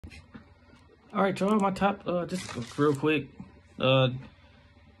All right, y'all. My top, just real quick, my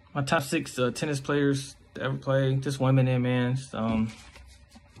top 6 tennis players to ever play, just women and men.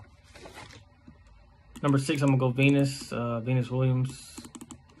 Number 6, I'm gonna go Venus, Venus Williams.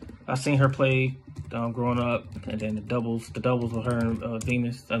 I seen her play growing up, and then the doubles with her and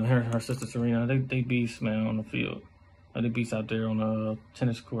Venus, and her sister Serena. They beasts, man, on the field. They beasts out there on the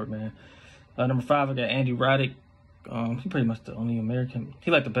tennis court, man. Number 5, I got Andy Roddick. He pretty much the only American.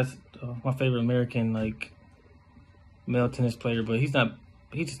 He like the best, my favorite American like male tennis player, but he's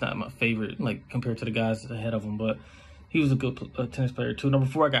just not my favorite like compared to the guys ahead of him. But he was a good tennis player too. Number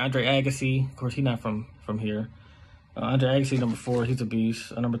 4, I got Andre Agassi. Of course, he's not from here. Andre Agassi, number 4, he's a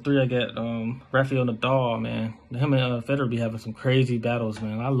beast. Number 3, I got Rafael Nadal, man. Him and Federer be having some crazy battles,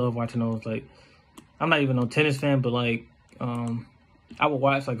 man. I love watching those. Like, I'm not even a tennis fan, but like, I would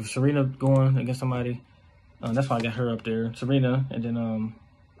watch like if Serena going against somebody. That's why I got her up there, Serena, and then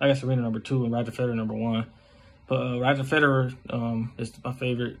I got Serena number 2 and Roger Federer number 1. But Roger Federer is my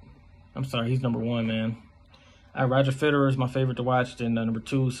favorite. I'm sorry, he's number 1, man. Roger Federer is my favorite to watch. Then number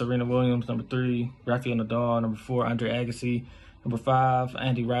 2, Serena Williams. Number 3, Rafael Nadal. Number 4, Andre Agassi. Number 5,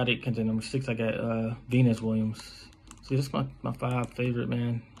 Andy Roddick. And then number 6, I got Venus Williams. See, that's my 5 favorite,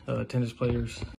 man, tennis players.